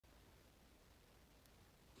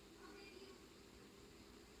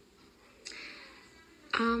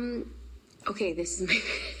Okay, this is my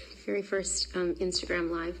very first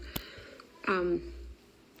Instagram Live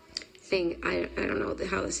thing. I don't know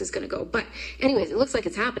how this is going to go. But anyways, it looks like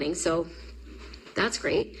it's happening, so that's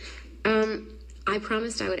great. I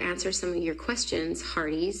promised I would answer some of your questions,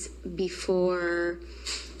 Hearties, before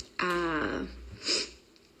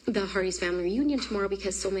the Hearties Family Reunion tomorrow,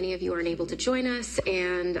 because so many of you aren't able to join us,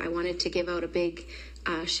 and I wanted to give out a big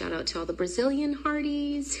shout out to all the Brazilian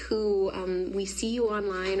Hearties who we see you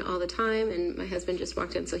online all the time, and my husband just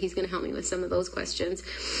walked in, so he's going to help me with some of those questions.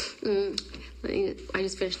 I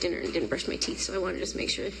just finished dinner and didn't brush my teeth, so I want to just make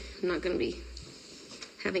sure I'm not going to be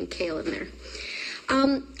having kale in there.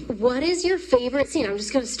 What is your favorite scene? I'm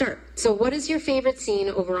just going to start. So what is your favorite scene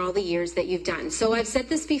over all the years that you've done? So I've said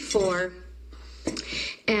this before,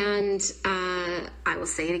 and I will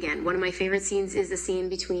say it again. One of my favorite scenes is the scene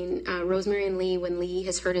between Rosemary and Lee, when Lee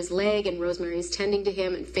has hurt his leg and Rosemary is tending to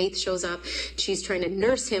him and Faith shows up. She's trying to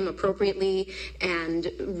nurse him appropriately, and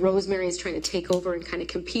Rosemary is trying to take over and kind of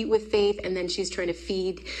compete with Faith, and then she's trying to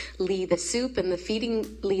feed Lee the soup, and the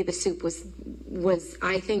feeding Lee the soup was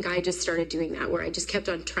I think I just started doing that, where I just kept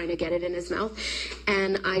on trying to get it in his mouth,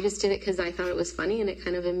 and I just did it because I thought it was funny, and it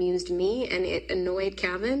kind of amused me, and it annoyed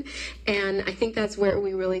Kevin, and I think that's where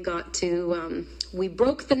we really got to, we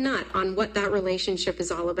broke the nut on what that relationship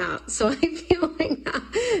is all about. So I feel like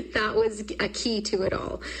that was a key to it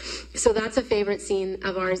all. So that's a favorite scene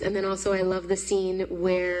of ours. And then also I love the scene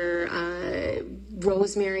where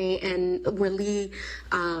Rosemary and where Lee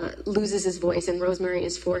loses his voice, and Rosemary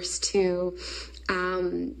is forced to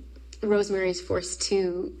I'm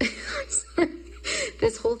sorry.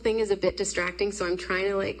 This whole thing is a bit distracting, so I'm trying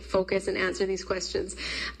to like focus and answer these questions.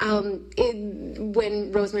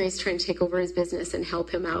 When Rosemary's trying to take over his business and help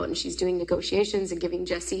him out, and she's doing negotiations and giving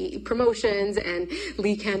Jesse promotions, and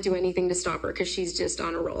Lee can't do anything to stop her because she's just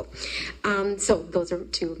on a roll. So those are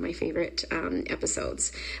two of my favorite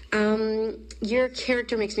episodes. Your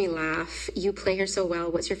character makes me laugh. You play her so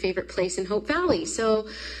well. What's your favorite place in Hope Valley? So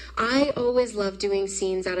I always love doing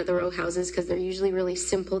scenes out at the row houses because they're usually really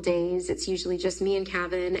simple days. It's usually just me and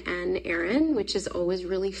Kevin and Aaron, which is always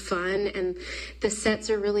really fun, and the sets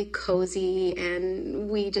are really cozy, and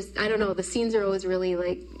we just, I don't know, the scenes are always really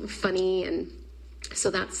like funny, and so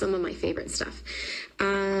that's some of my favorite stuff.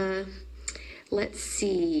 Let's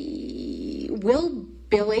see. Will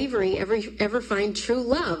Bill Avery ever find true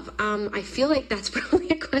love? I feel like that's probably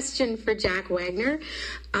a question for Jack Wagner.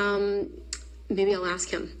 Maybe I'll ask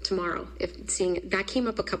him tomorrow. If seeing that came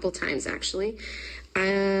up a couple times actually.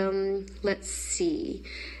 Let's see.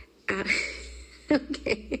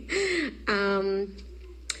 Okay.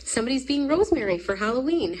 Somebody's being Rosemary for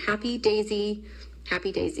Halloween. Happy Daisy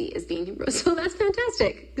is being Rose. So that's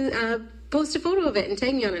fantastic. Post a photo of it and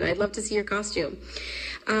tag me on it. I'd love to see your costume.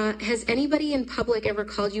 Has anybody in public ever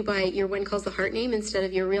called you by your When Calls the Heart name instead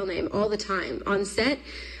of your real name? All the time. On set,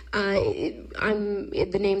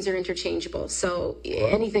 the names are interchangeable, so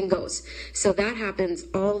anything goes. So that happens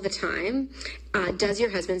all the time. Does your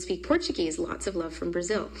husband speak Portuguese? Lots of love from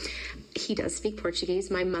Brazil. He does speak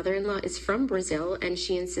Portuguese. My mother-in-law is from Brazil, and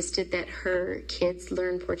she insisted that her kids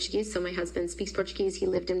learn Portuguese. So my husband speaks Portuguese. He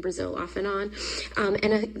lived in Brazil off and on.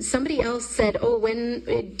 Somebody else said, oh, when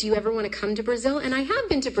do you ever want to come to Brazil? And I have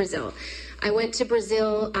been to Brazil. I went to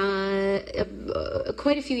Brazil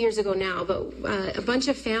quite a few years ago now, but a bunch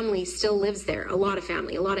of family still lives there. A lot of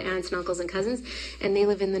family, a lot of aunts and uncles and cousins, and they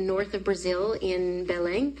live in the north of Brazil in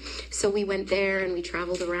Belém. So we went there and we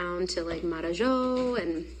traveled around to like Marajó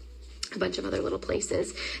and a bunch of other little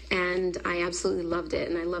places, and I absolutely loved it.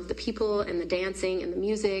 And I loved the people and the dancing and the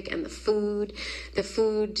music and the food. The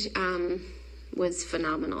food was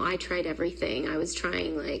phenomenal. I tried everything. I was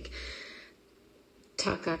trying like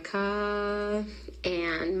tacacá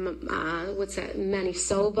and what's that,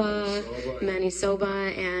 manisoba,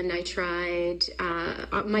 and I tried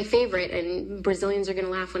my favorite, and Brazilians are gonna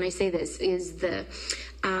laugh when I say this, is the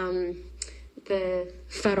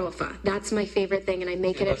farofa. That's my favorite thing, and I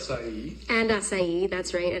make it and acai,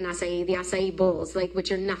 that's right, and acai, the acai bowls, like, which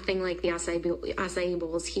are nothing like the acai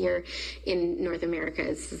bowls here in North America.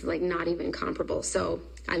 It's like not even comparable, so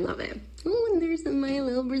I love it. Oh, and there's my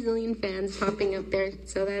little Brazilian fans popping up there,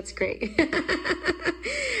 so that's great.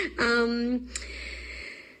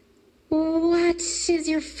 What is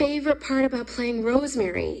your favorite part about playing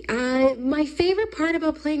Rosemary? My favorite part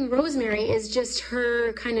about playing Rosemary is just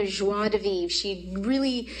her kind of joie de vivre. She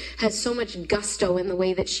really has so much gusto in the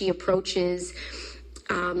way that she approaches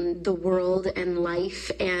the world and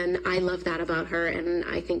life, and I love that about her, and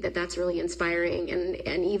I think that that's really inspiring,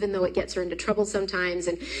 and even though it gets her into trouble sometimes,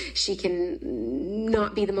 and she can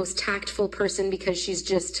not be the most tactful person because she's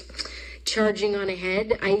just, charging on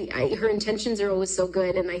ahead. Her intentions are always so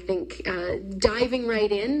good, and I think diving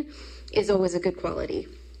right in is always a good quality.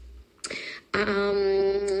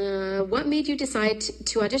 What made you decide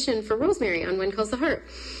to audition for Rosemary on When Calls the Heart?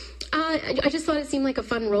 I just thought it seemed like a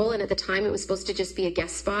fun role, and at the time it was supposed to just be a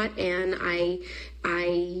guest spot, and I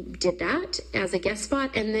did that as a guest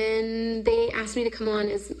spot, and then they asked me to come on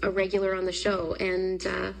as a regular on the show, and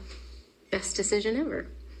best decision ever.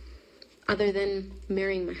 Other than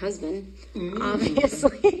marrying my husband,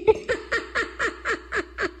 obviously.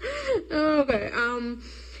 Okay,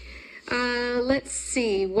 let's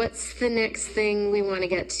see. What's the next thing we want to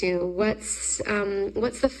get to? What's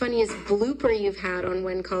the funniest blooper you've had on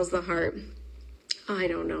When Calls the Heart? I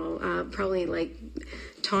don't know. Probably like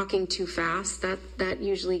talking too fast. That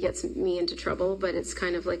usually gets me into trouble, but it's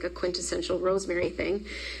kind of like a quintessential Rosemary thing.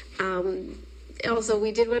 Also,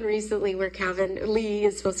 we did one recently where Lee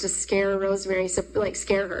is supposed to scare Rosemary, so like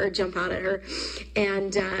scare her, jump out at her.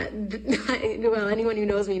 And, well, anyone who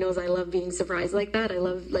knows me knows I love being surprised like that. I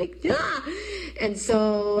love like, ah! And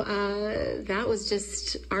so that was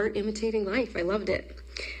just art imitating life. I loved it.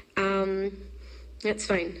 That's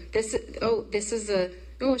fine. This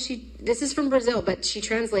is from Brazil, but she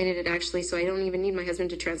translated it actually, so I don't even need my husband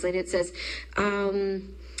to translate it. It says,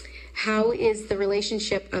 how is the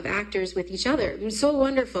relationship of actors with each other? It was so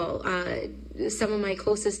wonderful. Some of my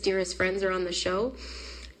closest, dearest friends are on the show.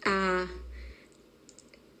 I'm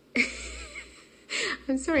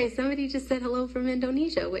sorry, somebody just said hello from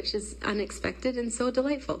Indonesia, which is unexpected and so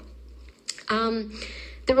delightful.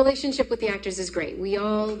 The relationship with the actors is great. We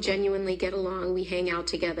all genuinely get along. We hang out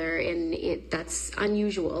together, and that's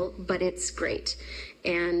unusual, but it's great.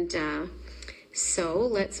 And so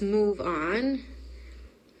let's move on.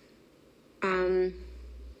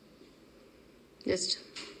 Just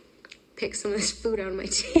pick some of this food out of my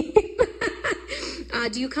teeth.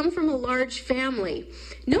 Do you come from a large family?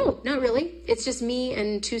 No, not really. It's just me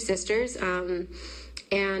and two sisters, and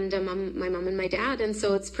my mom and my dad, and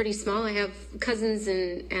so it's pretty small. I have cousins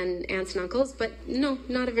and aunts and uncles, but no,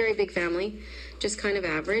 not a very big family, just kind of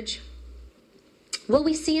average. Will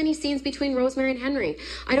we see any scenes between Rosemary and Henry?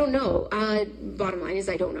 I don't know. Bottom line is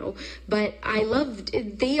I don't know. But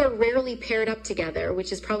they are rarely paired up together,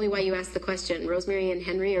 which is probably why you asked the question. Rosemary and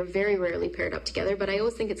Henry are very rarely paired up together, but I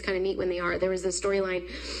always think it's kind of neat when they are. There was a storyline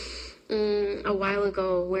a while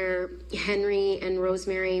ago where Henry and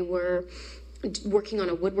Rosemary were working on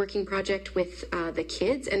a woodworking project with the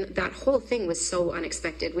kids, and that whole thing was so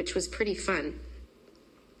unexpected, which was pretty fun.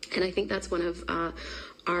 And I think that's one of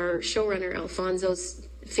our showrunner Alfonso's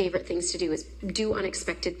favorite things to do is do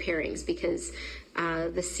unexpected pairings, because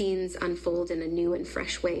the scenes unfold in a new and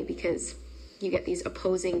fresh way because you get these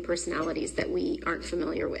opposing personalities that we aren't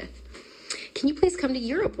familiar with. Can you please come to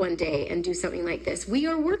Europe one day and do something like this? We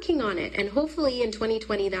are working on it, and hopefully in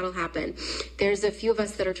 2020 that'll happen. There's a few of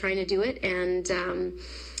us that are trying to do it, and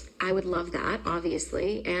I would love that,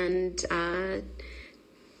 obviously. And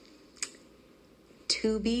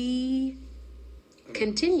to be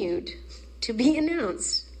continued, to be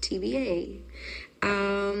announced, TBA.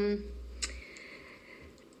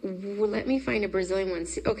 Let me find a Brazilian one.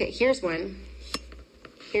 Okay, here's one.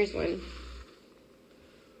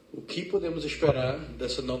 O que podemos esperar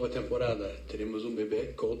dessa nova temporada? Teremos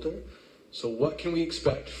bebê, Coulter. So what can we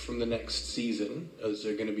expect from the next season? Is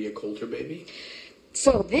there going to be a Coulter baby?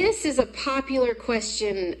 So this is a popular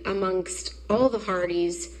question amongst all the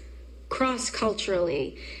Hearties,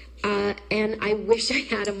 cross-culturally. And I wish I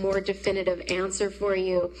had a more definitive answer for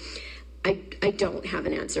you. I don't have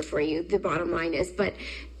an answer for you, the bottom line is. But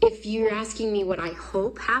if you're asking me what I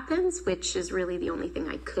hope happens, which is really the only thing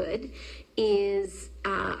I could, is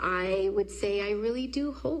I would say I really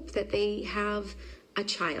do hope that they have a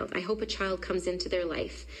child. I hope a child comes into their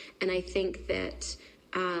life. And I think that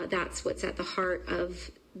that's what's at the heart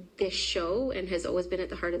of this show and has always been at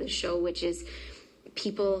the heart of the show, which is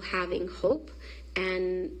people having hope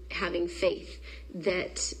and having faith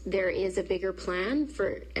that there is a bigger plan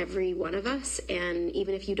for every one of us. And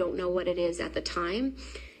even if you don't know what it is at the time,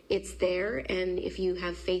 it's there. And if you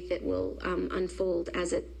have faith, it will unfold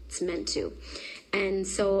as it's meant to. And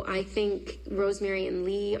so I think Rosemary and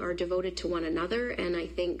Lee are devoted to one another. And I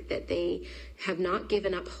think that they have not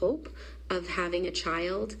given up hope of having a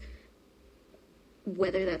child,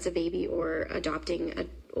 whether that's a baby or adopting an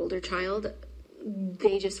older child.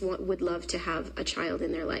 They just would love to have a child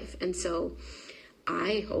in their life. And so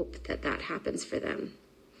I hope that that happens for them.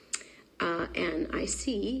 And I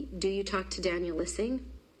see, do you talk to Daniel Lissing?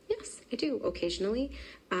 Yes, I do, occasionally.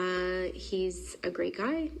 He's a great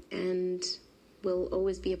guy and will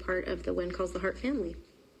always be a part of the When Calls the Heart family.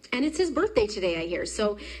 And it's his birthday today, I hear.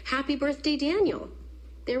 So happy birthday, Daniel.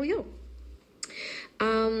 There we go.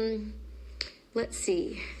 Let's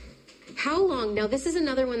see. How long, now this is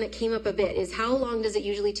another one that came up a bit, is how long does it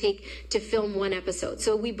usually take to film one episode?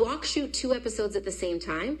 So we block shoot 2 episodes at the same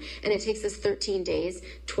time, and it takes us 13 days,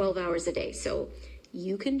 12 hours a day. So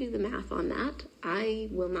you can do the math on that. I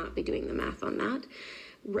will not be doing the math on that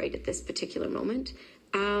right at this particular moment.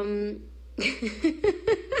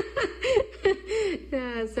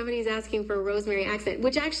 Somebody's asking for a Rosemary accent,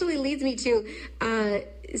 which actually leads me to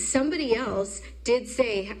somebody else did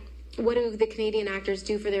say, what do the Canadian actors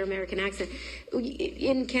do for their American accent?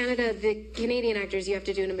 In Canada, the Canadian actors, you have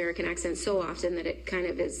to do an American accent so often that it kind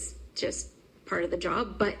of is just part of the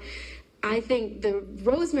job. But I think the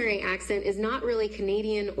Rosemary accent is not really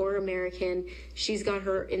Canadian or American. She's got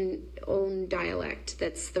her own dialect.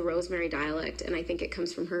 That's the Rosemary dialect. And I think it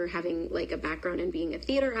comes from her having like a background in being a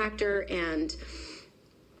theater actor and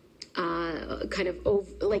kind of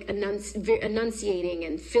enunciating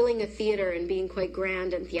and filling a theater and being quite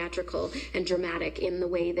grand and theatrical and dramatic in the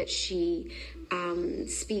way that she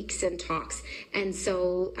speaks and talks. And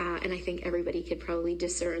so, and I think everybody could probably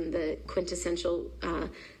discern the quintessential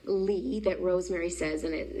Lee that Rosemary says,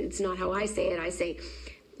 and it's not how I say it. I say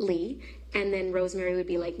Lee, and then Rosemary would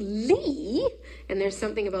be like, Lee, and there's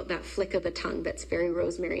something about that flick of the tongue that's very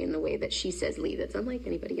Rosemary in the way that she says Lee that's unlike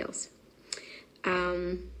anybody else.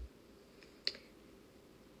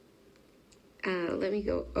 Let me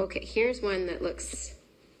go. Okay, here's one that looks,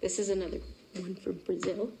 this is another one from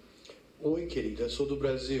Brazil. Oi, querida, sou do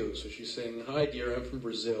Brasil. So she's saying, hi, dear, I'm from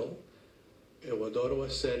Brazil. Eu adoro a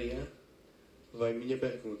série. Vai minha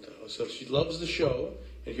pergunta. So she loves the show,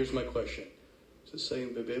 and here's my question. Is this um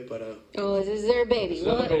bebê para... Oh, is there a baby? Is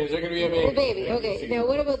there going to be a baby? A baby, okay. Now,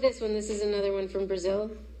 what about this one? This is another one from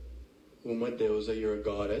Brazil. Uma deusa, you're a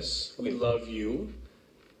goddess. We love you.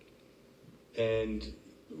 And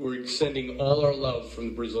we're sending all our love from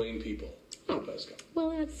the Brazilian people. Oh, Pascale.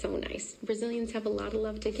 Well, that's so nice. Brazilians have a lot of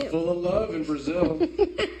love to give. Full of love in Brazil.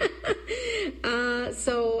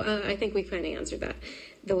 I think we kind of answered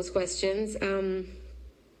those questions.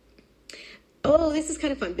 Oh, this is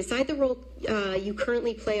kind of fun. Beside the role you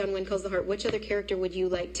currently play on When Calls the Heart, which other character would you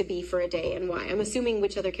like to be for a day and why? I'm assuming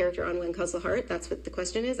which other character on When Calls the Heart. That's what the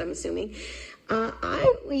question is, I'm assuming.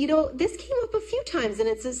 This came up a few times, and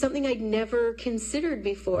it's something I'd never considered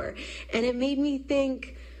before. And it made me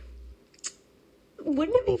think,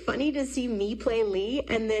 wouldn't it be funny to see me play Lee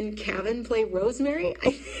and then Kevin play Rosemary?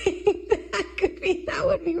 I think that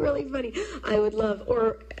would be really funny. I would love,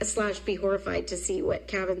 / be horrified to see what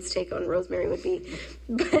Kevin's take on Rosemary would be.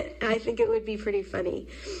 But I think it would be pretty funny.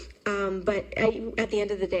 At the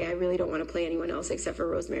end of the day, I really don't want to play anyone else except for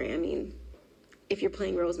Rosemary. I mean, if you're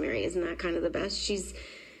playing Rosemary, isn't that kind of the best?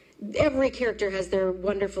 Every character has their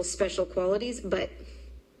wonderful special qualities, but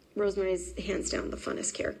Rosemary's hands down the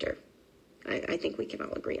funnest character. I think we can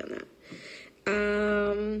all agree on that.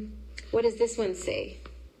 What does this one say?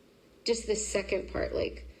 Just this second part,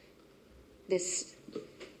 like this.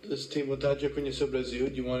 This tem vontade de conhecer o Brasil.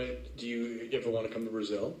 Do you ever want to come to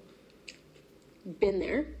Brazil? Been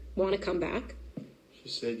there. Want to come back. She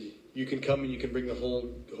said you can come and you can bring the whole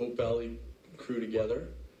Hope Valley crew together.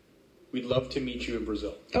 We'd love to meet you in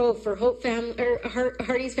Brazil. Oh, for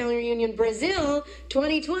Hearties Family Reunion Brazil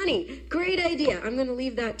 2020. Great idea. I'm going to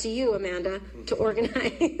leave that to you, Amanda, to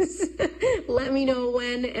organize. Let me know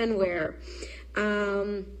when and where.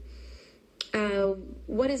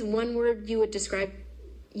 What is one word you would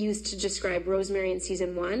use to describe Rosemary in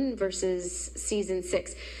season 1 versus season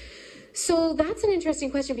 6? So that's an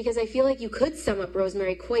interesting question, because I feel like you could sum up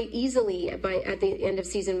Rosemary quite easily at the end of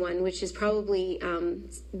season 1, which is probably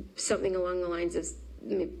something along the lines of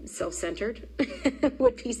self-centered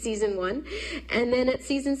would be season 1. And then at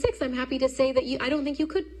season 6, I'm happy to say that I don't think you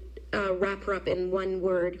could wrap her up in one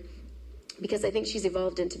word, because I think she's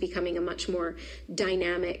evolved into becoming a much more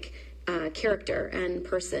dynamic character and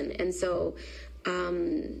person. And so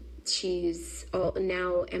she's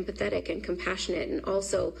now empathetic and compassionate, and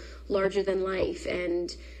also larger than life,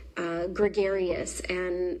 and gregarious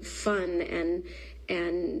and fun and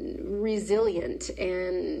resilient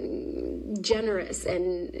and generous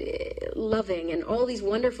and loving, and all these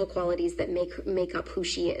wonderful qualities that make up who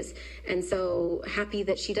she is. And so happy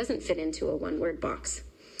that she doesn't fit into a one-word box.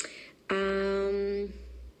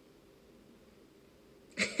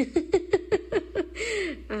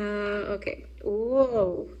 Okay.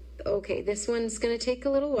 Whoa. Okay, this one's going to take a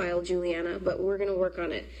little while, Juliana, but we're going to work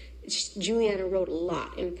on it. Juliana wrote a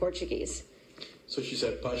lot in Portuguese. So she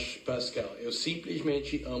said, Pascale, eu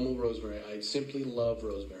simplesmente amo Rosemary. I simply love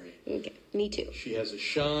Rosemary. Okay, me too. She has a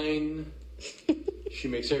shine. She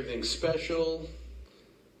makes everything special.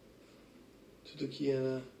 Tudo que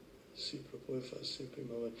ela se propõe faz sempre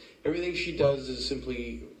mal. Everything she does is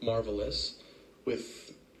simply marvelous,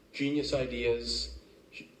 with genius ideas.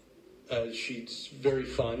 She's very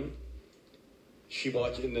fun.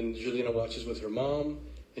 And then Juliana watches with her mom,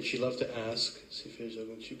 and she loves to ask se fez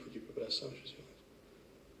algum tipo de preparação.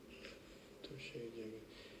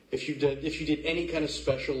 If you did any kind of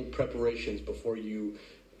special preparations before you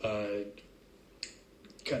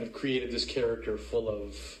kind of created this character full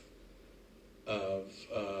of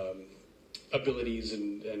abilities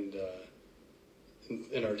and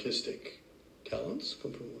artistic talents.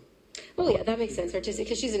 Oh yeah, that makes sense. Artistic,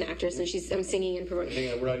 because she's an actress and I'm singing and performing.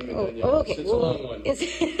 Hang on, we're not even done yet. Oh, okay. It's a long one.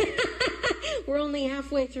 We're only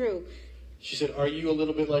halfway through. She said, "Are you a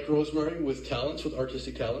little bit like Rosemary with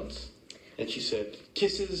artistic talents?" And she said,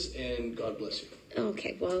 "Kisses and God bless you."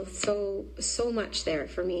 Okay, well, so much there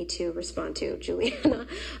for me to respond to, Juliana.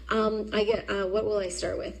 What will I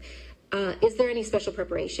start with? Is there any special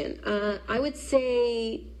preparation? I would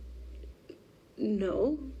say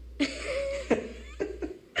no.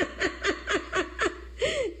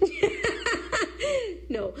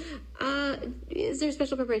 No. Is there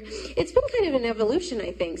special preparation? It's been kind of an evolution,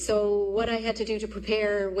 I think. So what I had to do to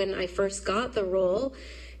prepare when I first got the role,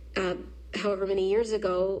 however many years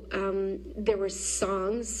ago, there were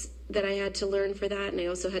songs that I had to learn for that, and I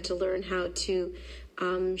also had to learn how to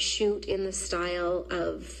shoot in the style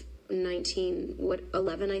of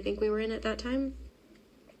 11, I think we were in at that time.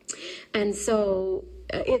 And so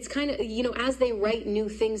it's kind of, as they write new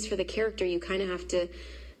things for the character, you kind of have to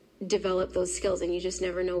develop those skills, and you just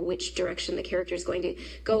never know which direction the character is going to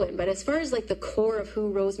go in. But as far as like the core of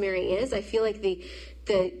who Rosemary is, I feel like the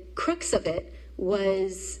crux of it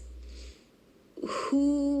was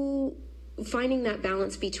finding that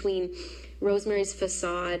balance between Rosemary's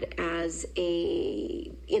facade as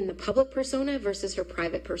in the public persona versus her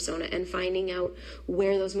private persona, and finding out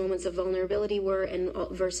where those moments of vulnerability were and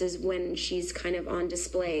versus when she's kind of on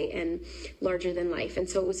display and larger than life. And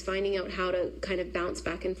so it was finding out how to kind of bounce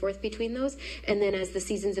back and forth between those. And then as the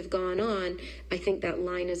seasons have gone on, I think that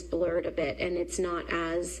line is blurred a bit and it's not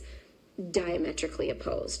as diametrically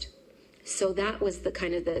opposed. So that was the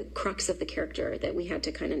kind of the crux of the character that we had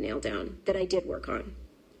to kind of nail down, that I did work on.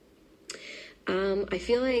 I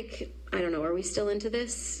feel like, I don't know, are we still into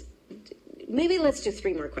this? Maybe let's do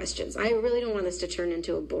 3 more questions. I really don't want this to turn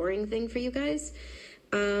into a boring thing for you guys.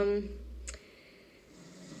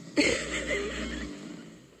 It's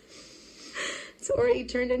already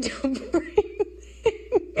turned into a boring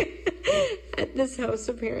thing at this house,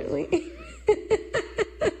 apparently.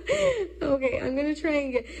 Okay, I'm going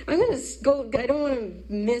to go, I don't want to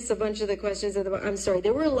miss a bunch of the questions I'm sorry,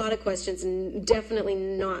 there were a lot of questions and definitely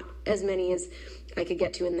not as many as I could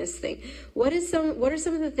get to in this thing. What are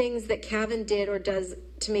some of the things that Cavan did or does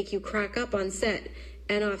to make you crack up on set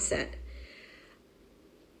and off set?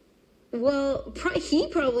 Well, he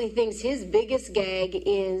probably thinks his biggest gag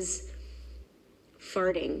is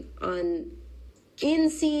farting in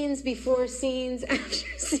scenes, before scenes,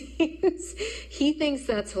 after scenes. He thinks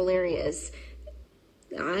that's hilarious.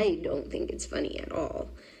 I don't think it's funny at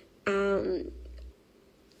all.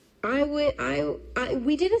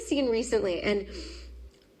 We did a scene recently, and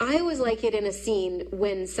I always like it in a scene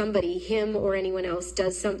when somebody, him or anyone else,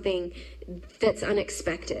 does something that's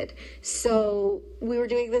unexpected. So we were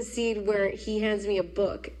doing this scene where he hands me a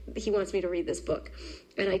book. He wants me to read this book.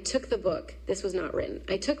 And I took the book. This was not written.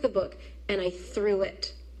 I took the book and I threw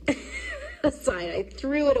it aside. I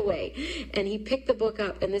threw it away. And he picked the book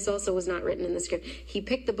up, and this also was not written in the script. He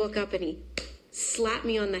picked the book up and he slapped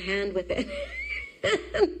me on the hand with it.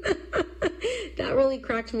 That really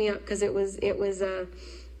cracked me up because it was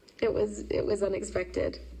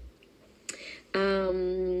unexpected.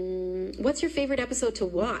 What's your favorite episode to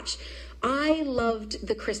watch? I loved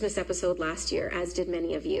the Christmas episode last year, as did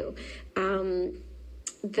many of you.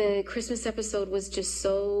 The Christmas episode was just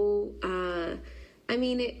so,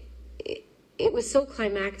 it was so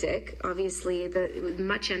climactic. Obviously, the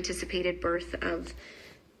much anticipated birth of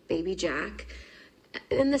baby Jack.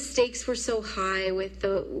 And the stakes were so high with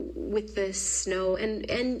the snow,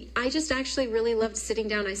 and I just actually really loved sitting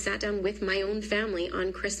down. I sat down with my own family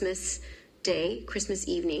on Christmas Day, Christmas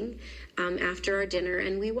evening, after our dinner,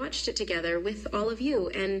 and we watched it together with all of you.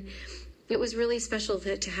 And it was really special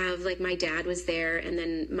to have, like, my dad was there, and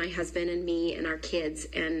then my husband and me and our kids,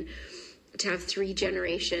 and to have 3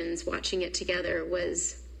 generations watching it together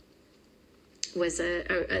was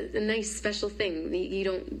a nice special thing. You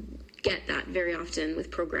don't get that very often with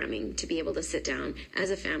programming, to be able to sit down as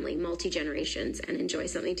a family, multi-generations, and enjoy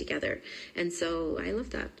something together. And so I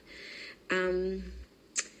love that.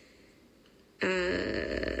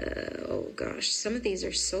 Oh gosh, some of these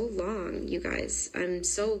are so long, you guys. I'm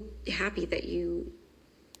so happy that you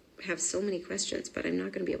have so many questions, but I'm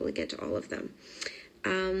not going to be able to get to all of them.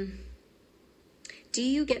 Do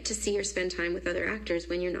you get to see or spend time with other actors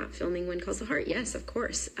when you're not filming When Calls the Heart? Yes, of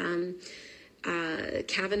course.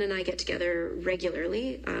 Kevin and I get together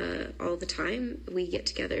regularly, all the time. We get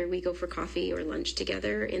together, we go for coffee or lunch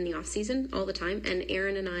together in the off season all the time. And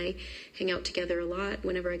Erin and I hang out together a lot.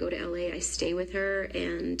 Whenever I go to LA, I stay with her,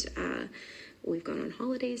 and we've gone on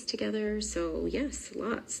holidays together. So yes,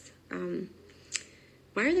 lots.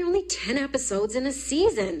 Why are there only 10 episodes in a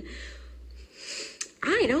season?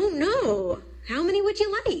 I don't know. How many would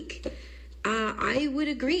you like? I would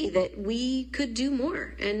agree that we could do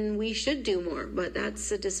more and we should do more, but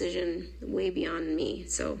that's a decision way beyond me.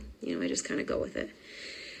 So, I just kind of go with it.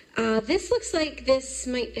 This looks like this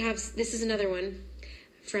is another one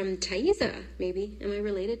from Thaisa, maybe. Am I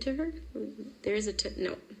related to her? There is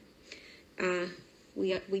no.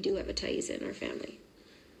 We do have a Thaisa in our family.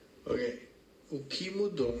 Okay. O que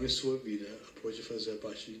mudou em sua vida após de fazer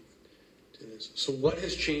parte disso? So what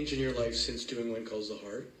has changed in your life since doing When Calls the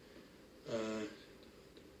Heart?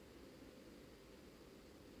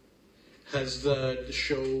 Has the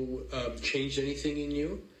show changed anything in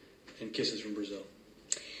you? And kisses from Brazil.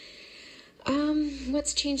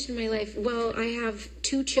 What's changed in my life? Well, I have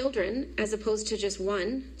 2 children as opposed to just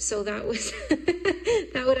 1. So that was,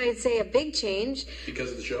 that would, I'd say, a big change.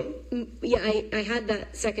 Because of the show? Yeah, I had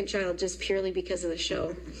that second child just purely because of the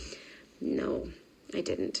show. No, I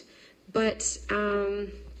didn't. But I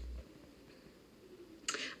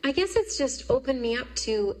guess it's just opened me up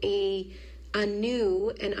to a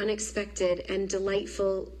new and unexpected and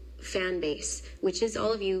delightful fan base, which is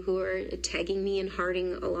all of you who are tagging me and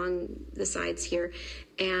hearting along the sides here.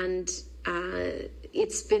 And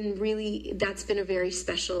that's been a very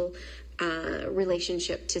special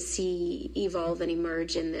relationship to see evolve and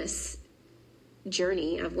emerge in this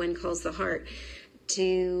journey of When Calls the Heart.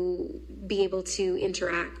 To be able to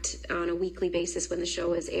interact on a weekly basis when the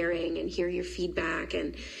show is airing and hear your feedback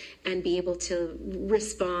and be able to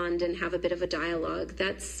respond and have a bit of a dialogue.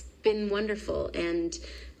 That's been wonderful. And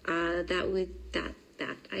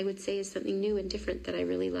that I would say is something new and different that I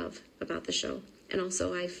really love about the show. And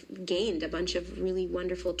also I've gained a bunch of really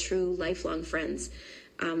wonderful, true, lifelong friends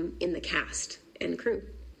in the cast and crew.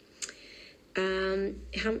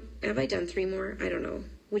 Have I done 3 more? I don't know.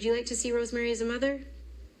 Would you like to see Rosemary as a mother?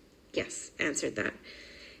 Yes, answered that.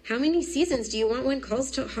 How many seasons do you want When Calls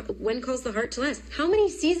the Heart to last? How many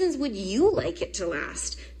seasons would you like it to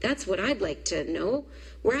last? That's what I'd like to know.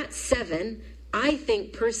 We're at 7. I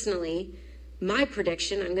think personally, my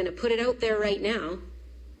prediction, I'm going to put it out there right now,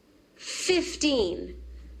 15.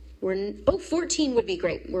 14 would be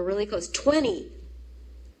great. We're really close. 20.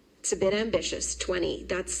 It's a bit ambitious. 20.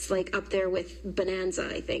 That's like up there with Bonanza,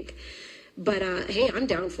 I think. But hey, I'm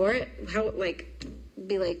down for it.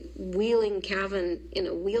 Be like wheeling Calvin in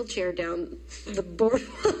a wheelchair down the board.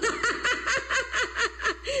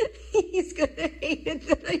 He's gonna hate it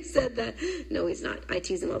that I said that. No, he's not. I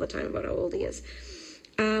tease him all the time about how old he is.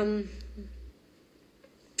 That's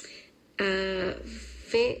like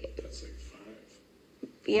 5.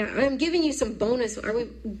 Yeah, I'm giving you some bonus. Are we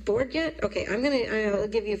bored yet? Okay, I'll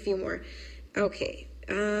give you a few more. Okay.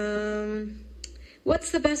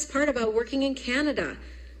 What's the best part about working in Canada?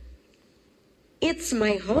 It's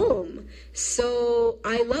my home. So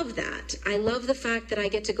I love that. I love the fact that I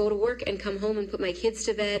get to go to work and come home and put my kids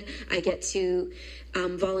to bed. I get to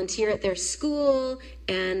volunteer at their school,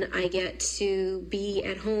 and I get to be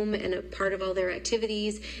at home and a part of all their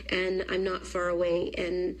activities, and I'm not far away.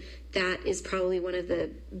 And that is probably one of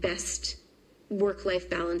the best work-life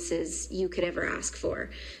balances you could ever ask for.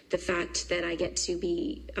 The fact that I get to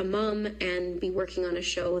be a mom and be working on a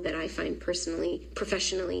show that I find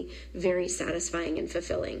professionally, very satisfying and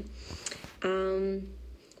fulfilling.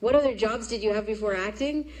 What other jobs did you have before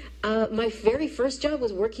acting? My very first job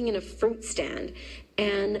was working in a fruit stand,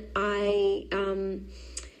 and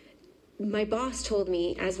my boss told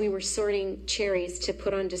me as we were sorting cherries to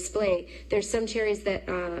put on display, there's some cherries that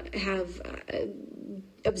have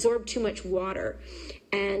absorb too much water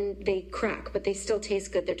and they crack, but they still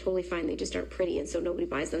taste good. They're totally fine. They just aren't pretty, and so nobody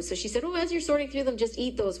buys them. So she said, as you're sorting through them, just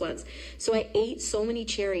eat those ones. So I ate so many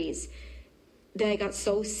cherries that I got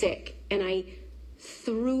so sick, and I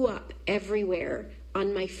threw up everywhere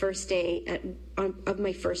on my first day of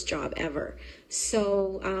my first job ever.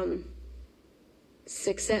 So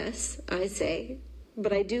success, I say,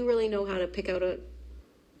 but I do really know how to pick out a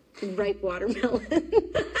ripe watermelon.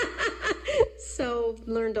 So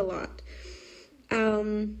learned a lot.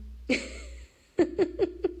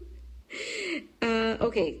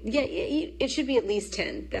 Yeah, it should be at least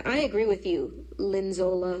 10. I agree with you,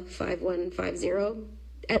 Linzola 5150.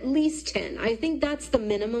 At least 10. I think that's the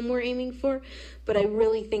minimum we're aiming for, but I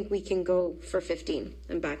really think we can go for 15.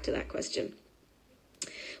 And back to that question.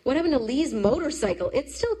 What happened to Lee's motorcycle?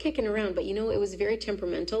 It's still kicking around, but it was very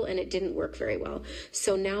temperamental and it didn't work very well.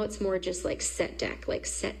 So now it's more just like set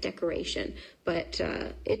decoration. But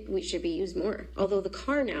we should be used more. Although the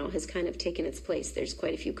car now has kind of taken its place. There's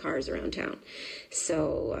quite a few cars around town.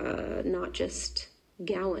 So not just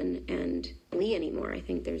Gowan and Lee anymore. I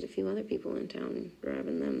think there's a few other people in town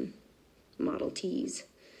driving them Model Ts.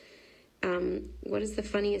 What is the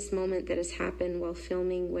funniest moment that has happened while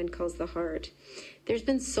filming When Calls the Heart? There's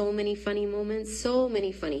been so many funny moments, so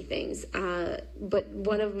many funny things. But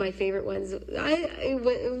one of my favorite ones, was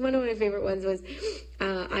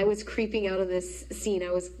I was creeping out of this scene.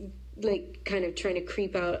 I was like kind of trying to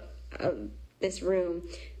creep out of this room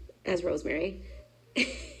as Rosemary.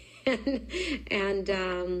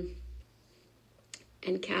 and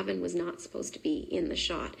Kevin was not supposed to be in the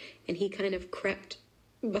shot, and he kind of crept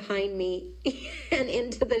behind me and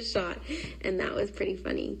into the shot, and that was pretty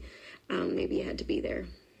funny. Maybe you had to be there.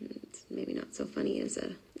 It's maybe not so funny as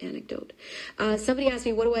a anecdote. Somebody asked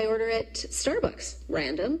me, what do I order at Starbucks?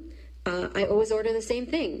 Random. I always order the same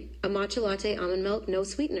thing: a matcha latte, almond milk, no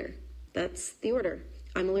sweetener. That's the order.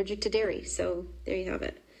 I'm allergic to dairy, so there you have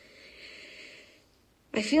it.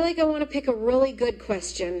 I feel like I want to pick a really good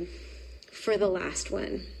question for the last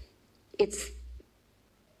one. It's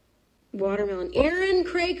watermelon. Erin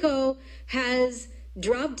Craco has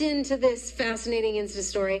dropped into this fascinating Insta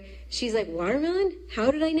story. She's like, watermelon?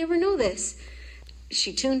 How did I never know this?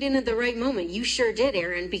 She tuned in at the right moment. You sure did,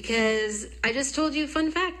 Erin, because I just told you a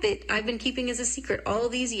fun fact that I've been keeping as a secret all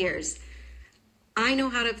these years. I know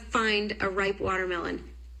how to find a ripe watermelon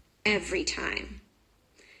every time.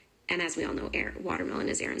 And as we all know, watermelon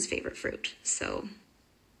is Erin's favorite fruit. So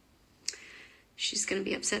she's going to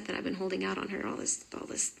be upset that I've been holding out on her all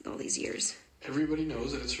these years. Everybody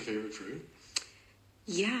knows that it's her favorite fruit?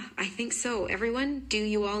 Yeah, I think so. Everyone, do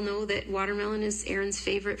you all know that watermelon is Erin's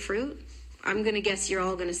favorite fruit? I'm going to guess you're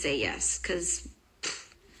all going to say yes, because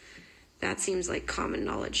that seems like common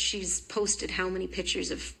knowledge. She's posted how many pictures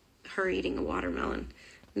of her eating a watermelon?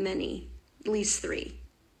 Many. At least 3.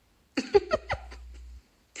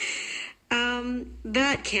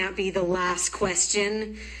 That can't be the last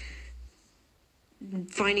question.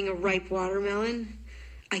 Finding a ripe watermelon.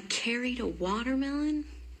 I carried a watermelon?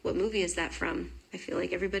 What movie is that from? I feel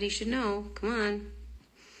like everybody should know. Come on.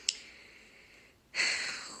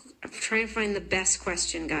 I'm trying to find the best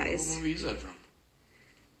question, guys. What movie is that from?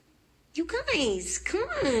 You guys, come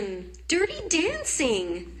on. Dirty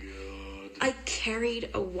Dancing. God. I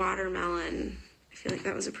carried a watermelon. I feel like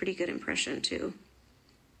that was a pretty good impression, too.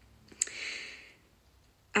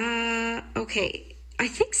 Okay. I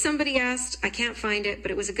think somebody asked, I can't find it,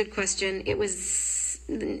 but it was a good question. It was,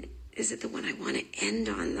 is it the one I want to end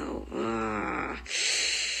on, though?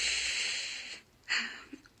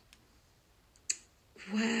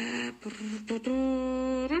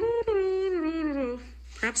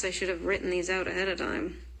 Perhaps I should have written these out ahead of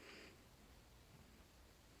time.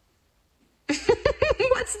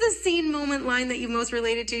 What's the scene, moment, line that you most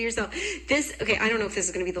related to yourself? Okay, I don't know if this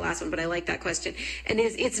is going to be the last one, but I like that question. And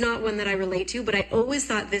it's not one that I relate to, but I always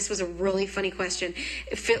thought this was a really funny question.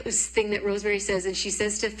 This thing that Rosemary says, and she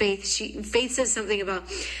says to Faith, Faith says something about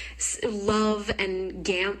love and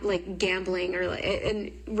gambling,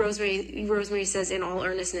 and Rosemary says in all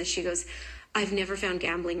earnestness, she goes, I've never found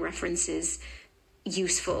gambling references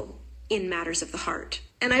useful in matters of the heart.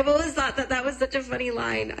 And I've always thought that was such a funny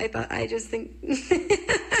line. I just think,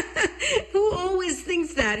 who always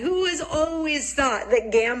thinks that? Who has always thought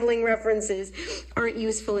that gambling references aren't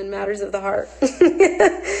useful in matters of the heart?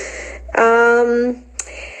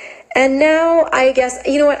 And now I guess,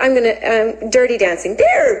 you know what, I'm going to, Dirty Dancing.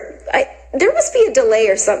 There must be a delay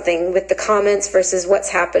or something with the comments versus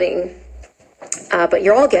what's happening. But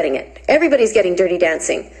you're all getting it. Everybody's getting Dirty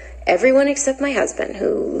Dancing. Everyone except my husband,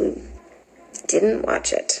 who didn't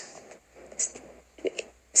watch it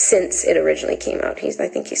since it originally came out. I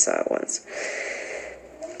think he saw it once.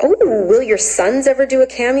 Oh, will your sons ever do a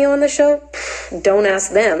cameo on the show? Don't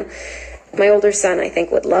ask them. My older son, I think,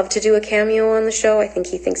 would love to do a cameo on the show. I think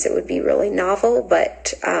he thinks it would be really novel,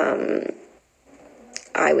 but I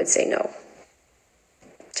would say no.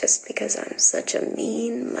 Just because I'm such a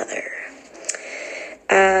mean mother.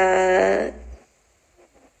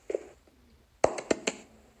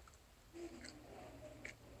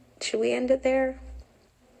 Should we end it there?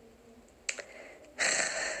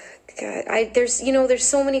 God, there's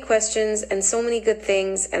so many questions and so many good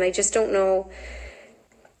things, and I just don't know.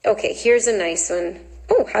 Okay, here's a nice one.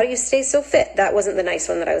 Oh, how do you stay so fit? That wasn't the nice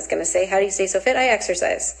one that I was going to say. How do you stay so fit? I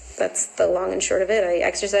exercise. That's the long and short of it. I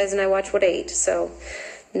exercise and I watch what I eat. So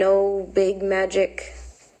no big magic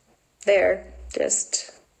there.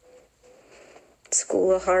 Just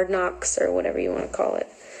school of hard knocks or whatever you want to call it.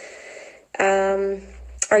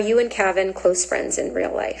 Are you and Kevin close friends in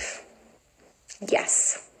real life?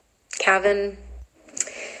 Yes. Kevin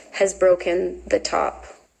has broken the top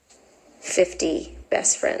 50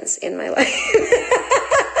 best friends in my life.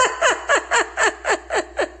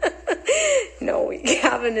 No,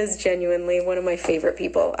 Kevin is genuinely one of my favorite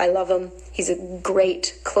people. I love him. He's a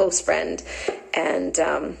great, close friend, and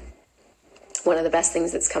one of the best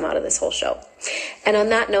things that's come out of this whole show. And on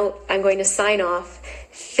that note, I'm going to sign off.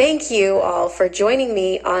 Thank you all for joining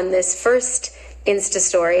me on this first Insta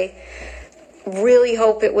story. Really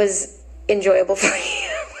hope it was enjoyable for you.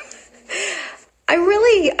 I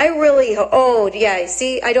really, oh yeah,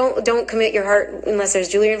 see, I don't commit your heart unless there's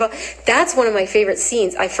Julia involved. That's one of my favorite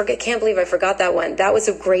scenes. Can't believe I forgot that one. That was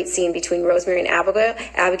a great scene between Rosemary and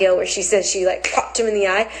Abigail, where she says she like popped him in the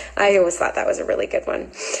eye. I always thought that was a really good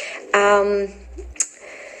one.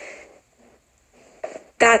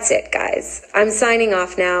 That's it, guys. I'm signing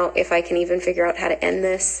off now, if I can even figure out how to end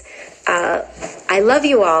this. I love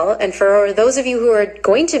you all, and for those of you who are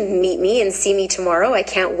going to meet me and see me tomorrow, I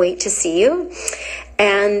can't wait to see you.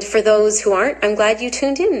 And for those who aren't, I'm glad you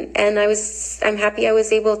tuned in, and I'm happy I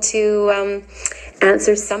was able to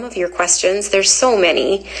answer some of your questions. There's so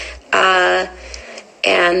many, and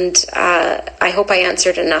I hope I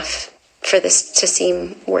answered enough for this to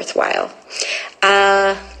seem worthwhile.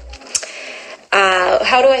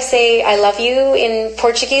 How do I say I love you in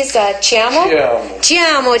Portuguese? Te amo? Te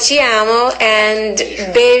amo, te amo. And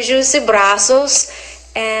beijos e braços.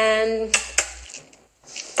 And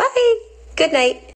bye. Good night.